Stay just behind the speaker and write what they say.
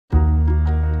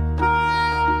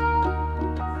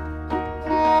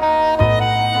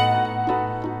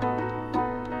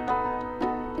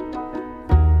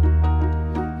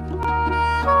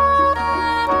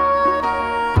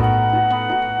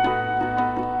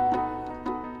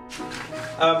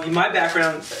My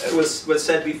background was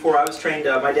said before. I was trained,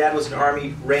 my dad was an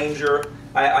Army Ranger.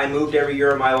 I moved every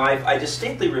year of my life. I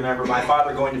distinctly remember my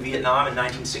father going to Vietnam in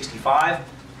 1965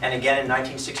 and again in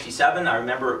 1967. I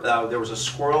remember there was a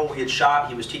squirrel we had shot.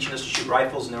 He was teaching us to shoot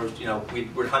rifles, and there was, we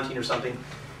were hunting or something,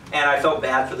 and I felt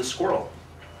bad for the squirrel.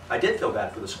 I did feel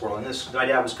bad for the squirrel, and my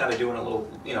dad was kind of doing a little,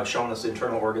 showing us the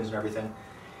internal organs and everything.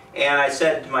 And I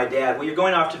said to my dad, well, you're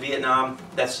going off to Vietnam,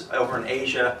 that's over in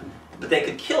Asia, but they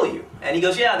could kill you. And he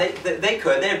goes, yeah, they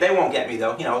could. They won't get me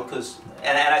though, because,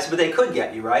 and I said, but they could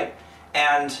get you, right?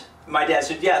 And my dad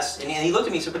said, yes. And he looked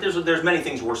at me and said, but there's many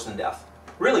things worse than death.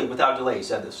 Really, without delay, he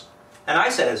said this. And I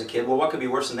said as a kid, well, what could be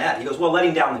worse than that? He goes, well,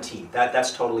 letting down the team.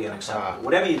 That's totally unacceptable.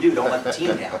 Whatever you do, don't let the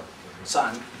team down,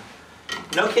 son.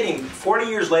 No kidding, 40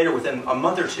 years later, within a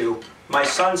month or two, my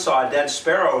son saw a dead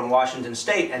sparrow in Washington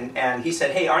State, and he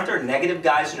said, hey, aren't there negative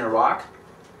guys in Iraq?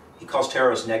 He calls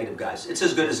terrorists negative guys. It's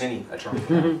as good as any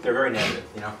term. They're very negative,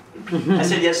 I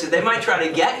said, yes, they might try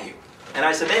to get you. And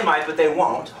I said, they might, but they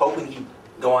won't, hoping he'd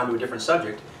go on to a different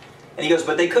subject. And he goes,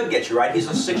 but they could get you, right? He's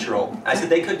a 6-year-old. I said,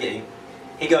 they could get you.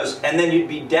 He goes, and then you'd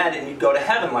be dead and you'd go to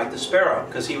heaven like the sparrow,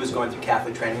 because he was going through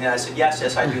Catholic training. And I said,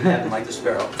 yes, I'd be in heaven like the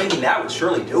sparrow, thinking that would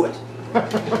surely do it.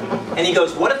 And he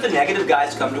goes, what if the negative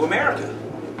guys come to America?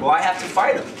 Well, I have to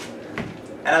fight them.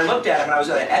 And I looked at him and I was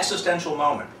at an existential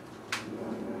moment.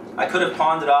 I could have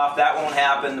pawned it off, that won't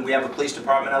happen, we have a police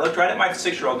department. I looked right at my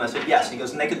 6-year-old and I said, yes. And he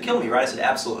goes, and they could kill me, right? I said,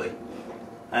 absolutely.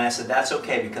 And I said, that's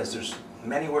okay, because there's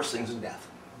many worse things than death.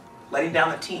 Letting down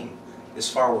the team is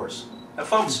far worse. Now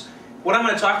folks, what I'm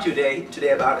going to talk to you today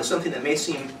about is something that may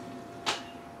seem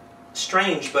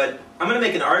strange, but I'm going to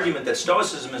make an argument that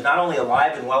Stoicism is not only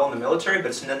alive and well in the military,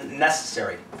 but it's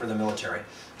necessary for the military.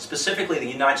 Specifically the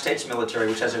United States military,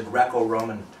 which has a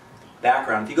Greco-Roman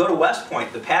background. If you go to West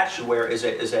Point, the patch you wear is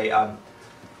the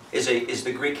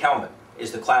Greek helmet,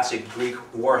 is the classic Greek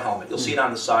war helmet. You'll see it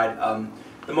on the side. One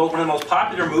of the most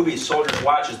popular movies soldiers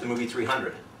watch is the movie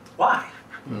 300. Why?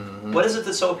 What is it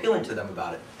that's so appealing to them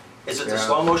about it? Is it the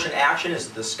slow motion action? Is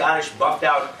it the Scottish buffed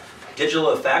out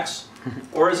digital effects?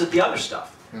 Or is it the other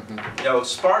stuff?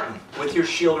 Spartan with your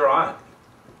shield on it.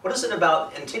 What is it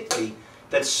about antiquity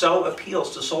that so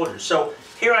appeals to soldiers? So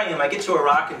here I am, I get to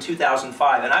Iraq in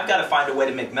 2005, and I've got to find a way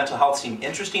to make mental health seem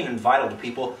interesting and vital to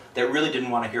people that really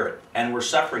didn't want to hear it, and were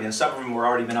suffering, and some of them were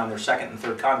already been on their 2nd and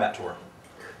 3rd combat tour.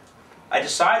 I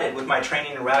decided with my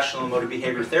training in Rational Emotive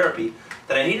Behaviour Therapy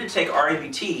that I needed to take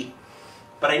REBT,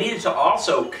 but I needed to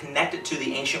also connect it to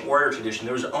the ancient warrior tradition.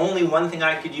 There was only one thing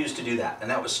I could use to do that, and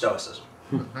that was Stoicism.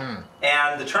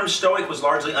 And the term Stoic was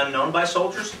largely unknown by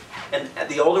soldiers, and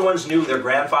the older ones knew their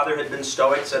grandfather had been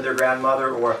Stoic, said their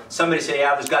grandmother, or somebody said,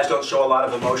 yeah, these guys don't show a lot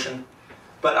of emotion.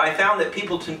 But I found that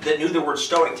people that knew the word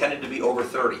Stoic tended to be over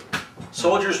 30.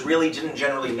 Soldiers really didn't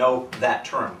generally know that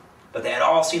term, but they had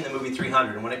all seen the movie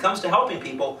 300. And when it comes to helping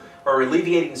people or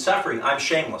alleviating suffering, I'm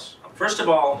shameless. First of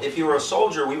all, if you were a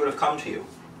soldier, we would have come to you.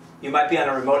 You might be on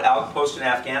a remote outpost in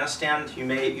Afghanistan. You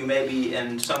may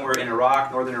be somewhere in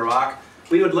Iraq, northern Iraq.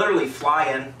 We would literally fly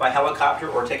in by helicopter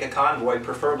or take a convoy,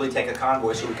 preferably take a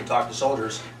convoy so we could talk to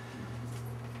soldiers.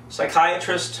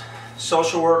 Psychiatrist,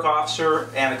 social work officer,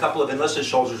 and a couple of enlisted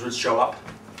soldiers would show up,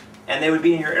 and they would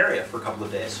be in your area for a couple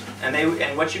of days.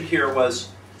 And what you'd hear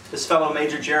was, this fellow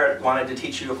Major Jarrett wanted to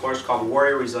teach you a course called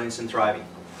Warrior Resilience and Thriving.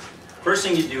 First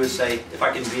thing you do is say, if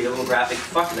I can be a little graphic,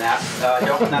 fuck that,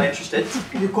 I'm not interested.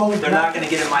 They're not going to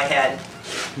get in my head.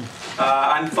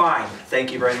 I'm fine,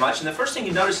 thank you very much. And the first thing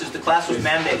you notice is the class was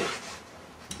mandated.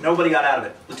 Nobody got out of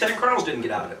it. Lieutenant colonels didn't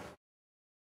get out of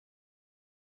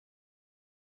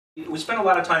it. We spent a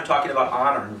lot of time talking about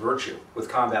honor and virtue with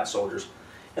combat soldiers.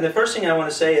 And the first thing I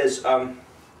want to say is, I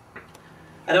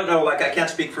don't know, I can't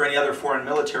speak for any other foreign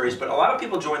militaries, but a lot of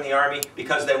people join the Army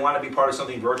because they want to be part of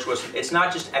something virtuous. It's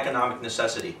not just economic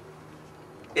necessity.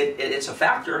 It's a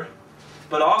factor,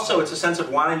 but also it's a sense of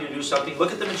wanting to do something.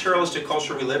 Look at the materialistic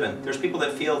culture we live in. There's people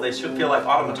that feel like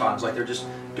automatons, like they're just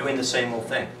doing the same old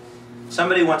thing.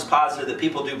 Somebody once posited that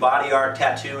people do body art,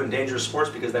 tattoo, and dangerous sports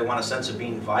because they want a sense of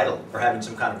being vital or having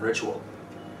some kind of ritual.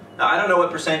 Now, I don't know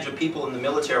what percentage of people in the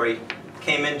military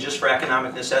came in just for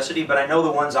economic necessity, but I know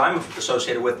the ones I'm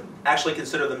associated with actually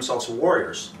consider themselves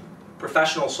warriors,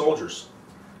 professional soldiers.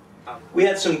 We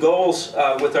had some goals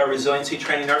with our resiliency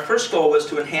training. Our first goal was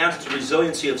to enhance the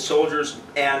resiliency of soldiers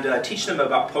and teach them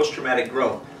about post-traumatic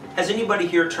growth. Has anybody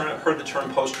here heard the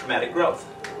term post-traumatic growth?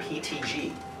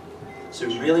 PTG. It's a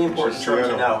really important term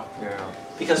to know.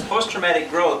 Because post-traumatic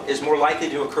growth is more likely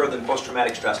to occur than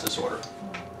post-traumatic stress disorder.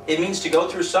 It means to go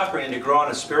through suffering and to grow on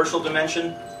a spiritual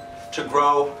dimension, to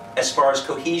grow as far as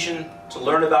cohesion, to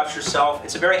learn about yourself.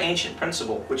 It's a very ancient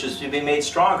principle, which is to be made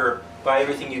stronger by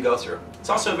everything you go through. It's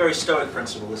also a very Stoic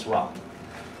principle as well.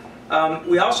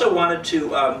 We also wanted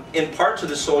to impart to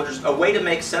the soldiers a way to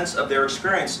make sense of their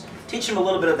experience, teach them a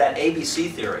little bit of that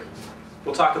ABC theory.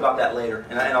 We'll talk about that later,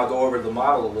 and I'll go over the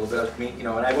model a little bit. I mean, you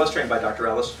know, and I was trained by Dr.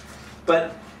 Ellis.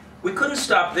 But we couldn't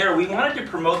stop there. We wanted to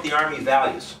promote the Army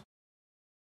values.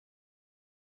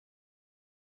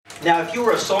 Now, if you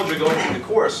were a soldier going through the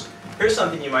course, here's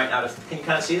something you might not have. Can you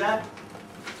kind of see that?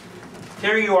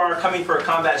 Here you are coming for a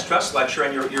combat stress lecture,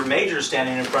 and your major is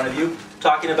standing in front of you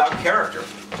talking about character,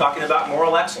 talking about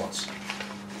moral excellence.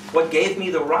 What gave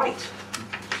me the right?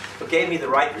 What gave me the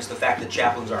right is the fact that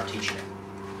chaplains aren't teaching it.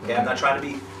 Okay, I'm not trying to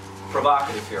be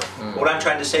provocative here. What I'm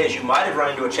trying to say is you might have run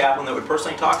into a chaplain that would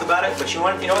personally talk about it, but you know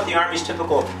what the Army's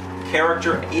typical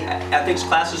character ethics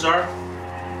classes are?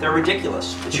 They're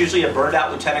ridiculous. It's usually a burned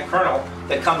out lieutenant colonel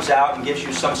that comes out and gives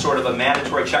you some sort of a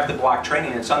mandatory check-the-block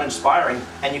training. It's uninspiring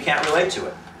and you can't relate to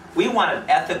it. We wanted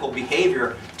ethical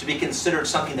behavior to be considered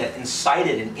something that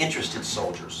incited and interested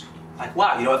soldiers. Like,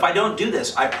 wow, you know, if I don't do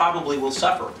this, I probably will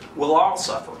suffer. We'll all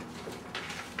suffer.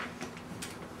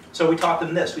 So we taught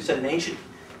them this. We said in ancient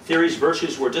theories,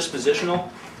 virtues were dispositional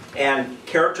and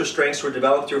character strengths were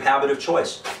developed through habit of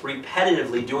choice,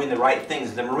 repetitively doing the right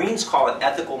things. The Marines call it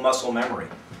ethical muscle memory.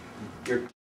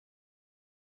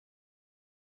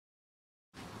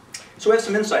 So we have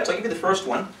some insights. I'll give you the first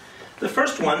one. The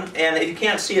first one, and you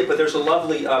can't see it, but there's a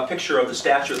lovely picture of the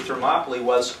statue of Thermopylae,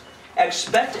 was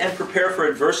expect and prepare for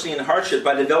adversity and hardship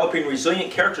by developing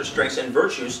resilient character strengths and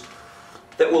virtues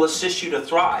that will assist you to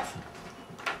thrive.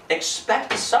 Expect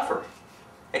to suffer.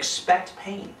 Expect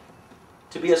pain.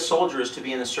 To be a soldier is to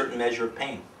be in a certain measure of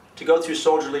pain. To go through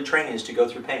soldierly training is to go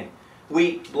through pain.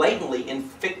 We blatantly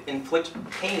inflict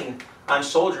pain on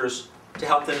soldiers to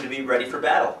help them to be ready for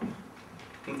battle.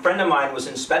 A friend of mine was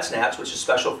in Spetsnaz, which is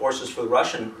Special Forces for the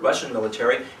Russian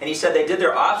military, and he said they did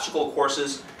their obstacle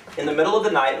courses in the middle of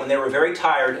the night when they were very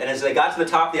tired, and as they got to the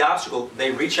top of the obstacle,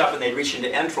 they'd reach up and they'd reach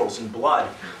into entrails and blood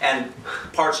and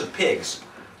parts of pigs.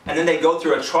 And then they'd go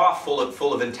through a trough full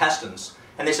of intestines.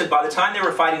 And they said by the time they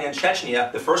were fighting in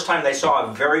Chechnya, the first time they saw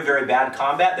a very, very bad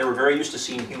combat, they were very used to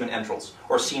seeing human entrails,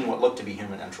 or seeing what looked to be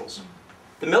human entrails.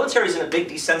 The military is in a big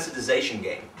desensitization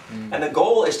game. And the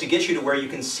goal is to get you to where you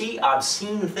can see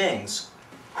obscene things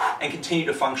and continue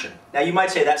to function. Now you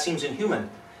might say that seems inhuman,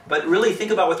 but really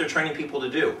think about what they're training people to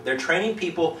do. They're training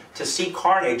people to see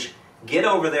carnage, get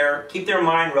over there, keep their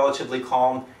mind relatively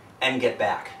calm, and get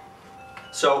back.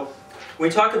 So when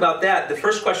we talk about that, the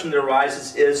first question that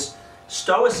arises is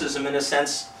Stoicism, in a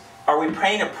sense, are we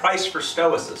paying a price for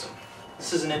Stoicism?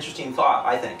 This is an interesting thought,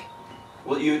 I think.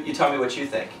 Well, you tell me what you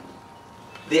think.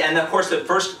 And of course, the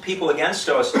first people against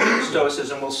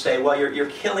Stoicism will say, well, you're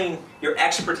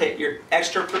extirpating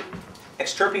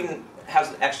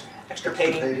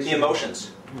the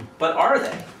emotions. But are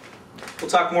they? We'll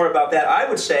talk more about that. I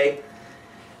would say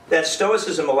that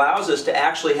Stoicism allows us to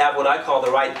actually have what I call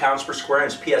the right pounds per square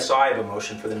inch PSI of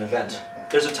emotion for an event.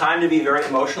 There's a time to be very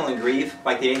emotional and grieve,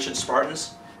 like the ancient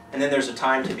Spartans, and then there's a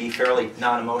time to be fairly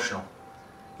non-emotional.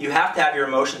 You have to have your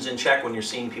emotions in check when you're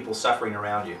seeing people suffering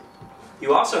around you.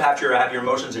 You also have to have your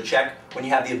emotions in check when you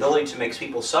have the ability to make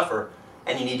people suffer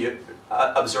and you need to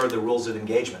observe the rules of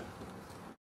engagement.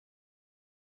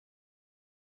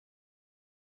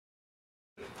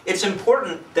 It's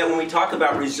important that when we talk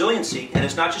about resiliency, and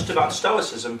it's not just about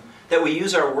Stoicism, that we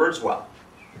use our words well.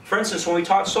 For instance, when we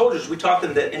taught soldiers, we taught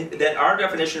them that our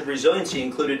definition of resiliency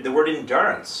included the word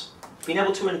endurance, being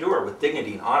able to endure with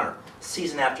dignity and honor,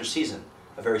 season after season,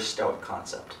 a very Stoic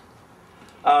concept.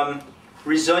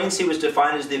 Resiliency was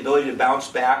defined as the ability to bounce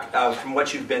back from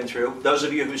what you've been through. Those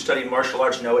of you who studied martial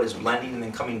arts know it as blending and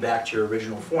then coming back to your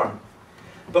original form.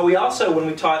 But we also, when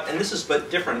we taught, and this is but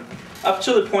different, up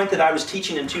to the point that I was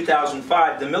teaching in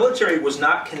 2005, the military was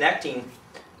not connecting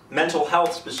mental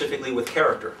health specifically with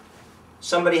character.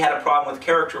 Somebody had a problem with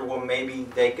character, well, maybe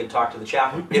they could talk to the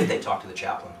chaplain, if they talk to the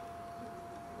chaplain.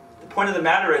 The point of the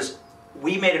matter is,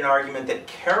 we made an argument that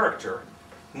character,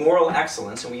 moral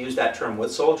excellence, and we use that term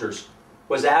with soldiers,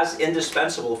 was as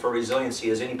indispensable for resiliency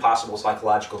as any possible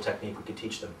psychological technique we could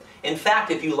teach them. In fact,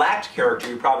 if you lacked character,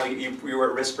 you were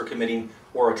at risk for committing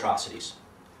war atrocities.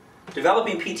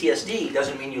 Developing PTSD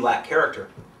doesn't mean you lack character,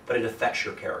 but it affects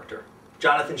your character.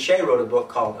 Jonathan Shea wrote a book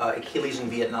called Achilles in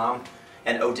Vietnam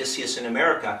and Odysseus in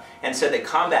America, and said that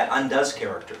combat undoes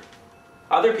character.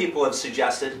 Other people have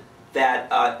suggested that,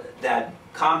 that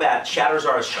combat shatters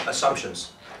our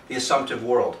assumptions, the assumptive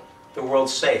world. The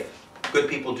world's safe. Good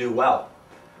people do well.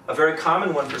 A very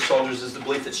common one for soldiers is the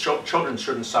belief that children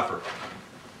shouldn't suffer.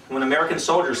 When American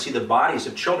soldiers see the bodies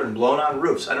of children blown on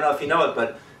roofs, I don't know if you know it,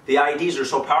 but the IEDs are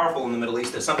so powerful in the Middle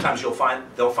East that sometimes they'll find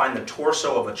the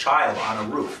torso of a child on a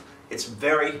roof. It's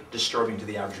very disturbing to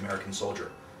the average American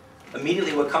soldier.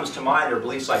 Immediately what comes to mind are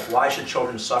beliefs like, why should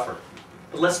children suffer?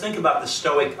 But let's think about the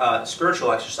Stoic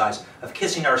spiritual exercise of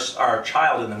kissing our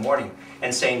child in the morning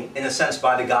and saying, in a sense,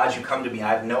 by the gods you come to me,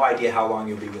 I have no idea how long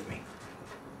you'll be with me.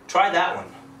 Try that one.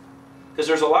 Because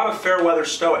there's a lot of fair weather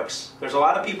Stoics. There's a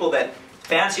lot of people that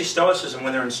fancy Stoicism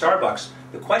when they're in Starbucks.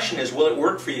 The question is, will it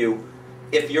work for you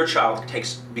if your child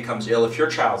becomes ill, if your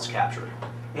child's captured?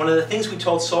 One of the things we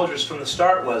told soldiers from the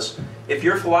start was, if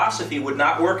your philosophy would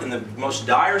not work in the most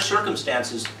dire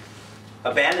circumstances,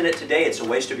 abandon it today, it's a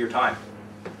waste of your time.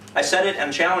 I said it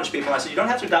and challenged people. I said, you don't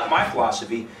have to adopt my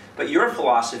philosophy, but your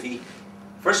philosophy,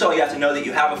 first of all, you have to know that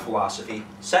you have a philosophy.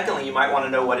 Secondly, you might want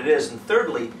to know what it is. And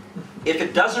thirdly, if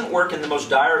it doesn't work in the most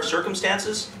dire of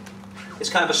circumstances, it's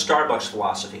kind of a Starbucks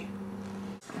philosophy.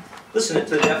 Listen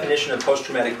to the definition of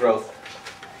post-traumatic growth.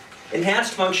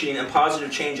 Enhanced functioning and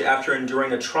positive change after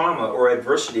enduring a trauma or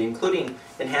adversity, including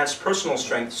enhanced personal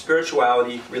strength,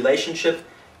 spirituality, relationship,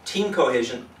 team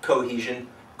cohesion,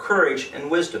 courage, and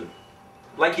wisdom.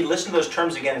 I'd like you to listen to those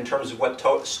terms again in terms of what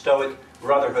Stoic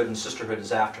brotherhood and sisterhood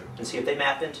is after, and see if they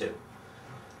map into.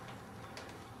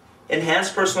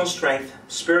 Enhanced personal strength,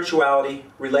 spirituality,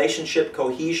 relationship,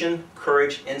 cohesion,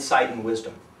 courage, insight, and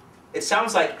wisdom. It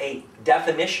sounds like a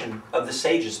definition of the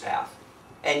sage's path.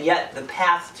 And yet, the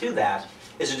path to that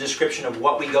is a description of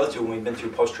what we go through when we've been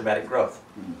through post-traumatic growth.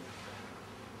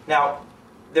 Now,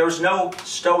 there was no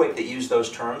Stoic that used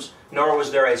those terms, nor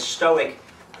was there a Stoic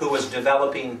who was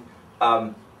developing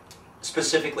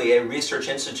specifically a research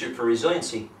institute for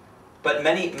resiliency. But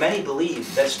many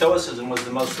believe that Stoicism was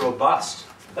the most robust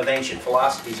of ancient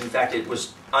philosophies. In fact, it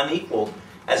was unequaled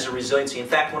as a resiliency. In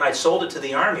fact, when I sold it to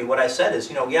the Army, what I said is,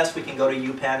 yes, we can go to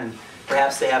UPenn and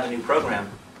perhaps they have a new program.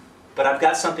 But I've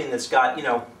got something that's got,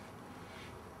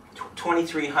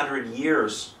 2,300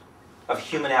 years of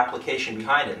human application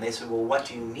behind it. And they said, well, what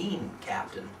do you mean,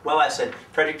 Captain? Well, I said,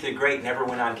 Frederick the Great never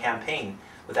went on campaign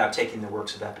without taking the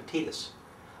works of Epictetus.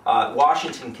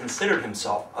 Washington considered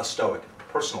himself a Stoic,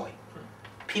 personally.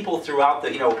 People throughout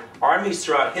armies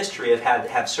throughout history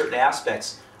have certain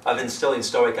aspects of instilling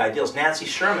Stoic ideals. Nancy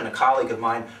Sherman, a colleague of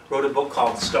mine, wrote a book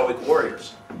called Stoic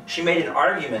Warriors. She made an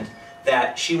argument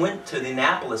that she went to the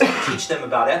Annapolis to teach them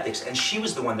about ethics, and she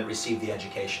was the one that received the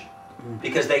education.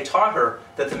 Because they taught her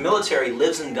that the military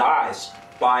lives and dies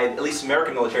by, at least the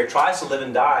American military, tries to live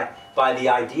and die by the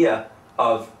idea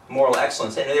of moral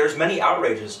excellence. And there's many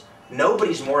outrages.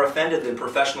 Nobody's more offended than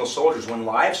professional soldiers when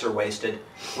lives are wasted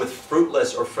with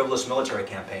fruitless or frivolous military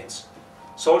campaigns.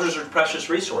 Soldiers are precious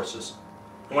resources.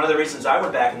 And one of the reasons I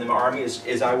went back in the Army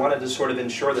is I wanted to sort of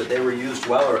ensure that they were used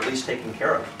well, or at least taken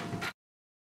care of.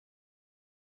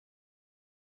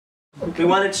 We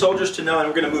wanted soldiers to know, and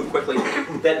we're going to move quickly,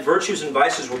 that virtues and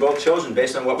vices were both chosen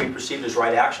based on what we perceived as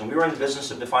right action. We were in the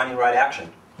business of defining right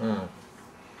action.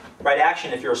 Right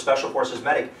action, if you're a special forces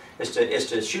medic, is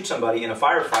to shoot somebody in a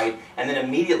firefight and then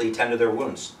immediately tend to their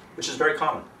wounds, which is very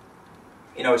common.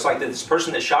 It's like this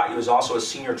person that shot you is also a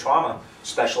senior trauma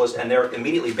specialist, and they're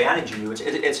immediately bandaging you.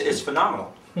 It's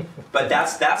phenomenal. But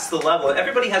that's the level.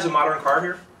 Everybody has a modern car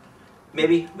here.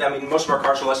 Maybe, most of our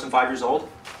cars are less than 5 years old.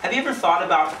 Have you ever thought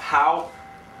about how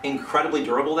incredibly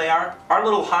durable they are? Our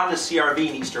little Honda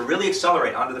CR-V needs to really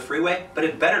accelerate onto the freeway, but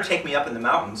it better take me up in the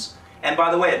mountains. And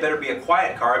by the way, it better be a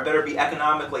quiet car, it better be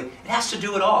economically, it has to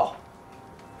do it all.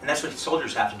 And that's what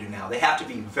soldiers have to do now. They have to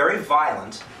be very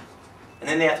violent, and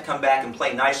then they have to come back and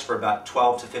play nice for about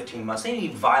 12 to 15 months. They need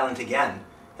to be violent again.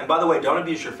 And by the way, don't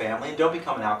abuse your family, and don't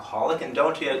become an alcoholic, and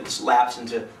don't lapse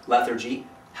into lethargy.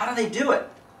 How do they do it?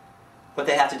 What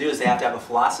they have to do is they have to have a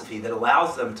philosophy that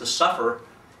allows them to suffer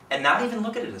and not even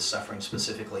look at it as suffering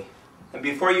specifically. And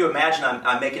before you imagine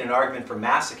I'm making an argument for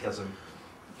masochism,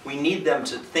 we need them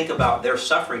to think about their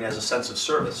suffering as a sense of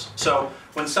service. So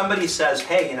when somebody says,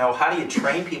 hey, how do you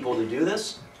train people to do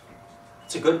this?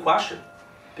 It's a good question.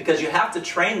 Because you have to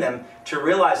train them to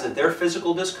realize that their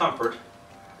physical discomfort,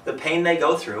 the pain they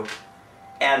go through,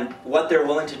 and what they're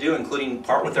willing to do, including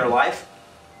part with their life,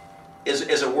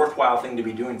 is a worthwhile thing to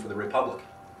be doing for the Republic.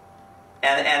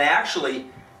 And actually,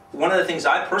 one of the things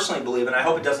I personally believe, and I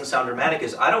hope it doesn't sound dramatic,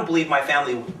 is I don't believe my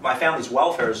family's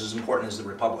welfare is as important as the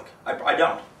Republic. I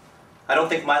don't. I don't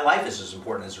think my life is as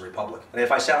important as the Republic. And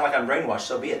if I sound like I'm brainwashed,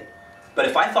 so be it. But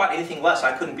if I thought anything less,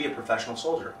 I couldn't be a professional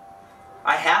soldier.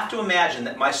 I have to imagine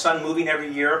that my son moving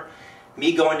every year,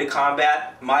 me going to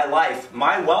combat, my life,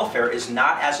 my welfare is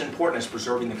not as important as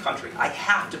preserving the country. I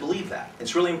have to believe that.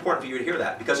 It's really important for you to hear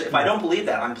that, because if I don't believe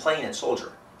that, I'm playing it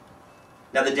soldier.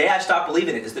 Now the day I stop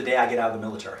believing it is the day I get out of the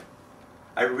military.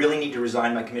 I really need to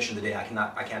resign my commission the day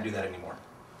I can't do that anymore.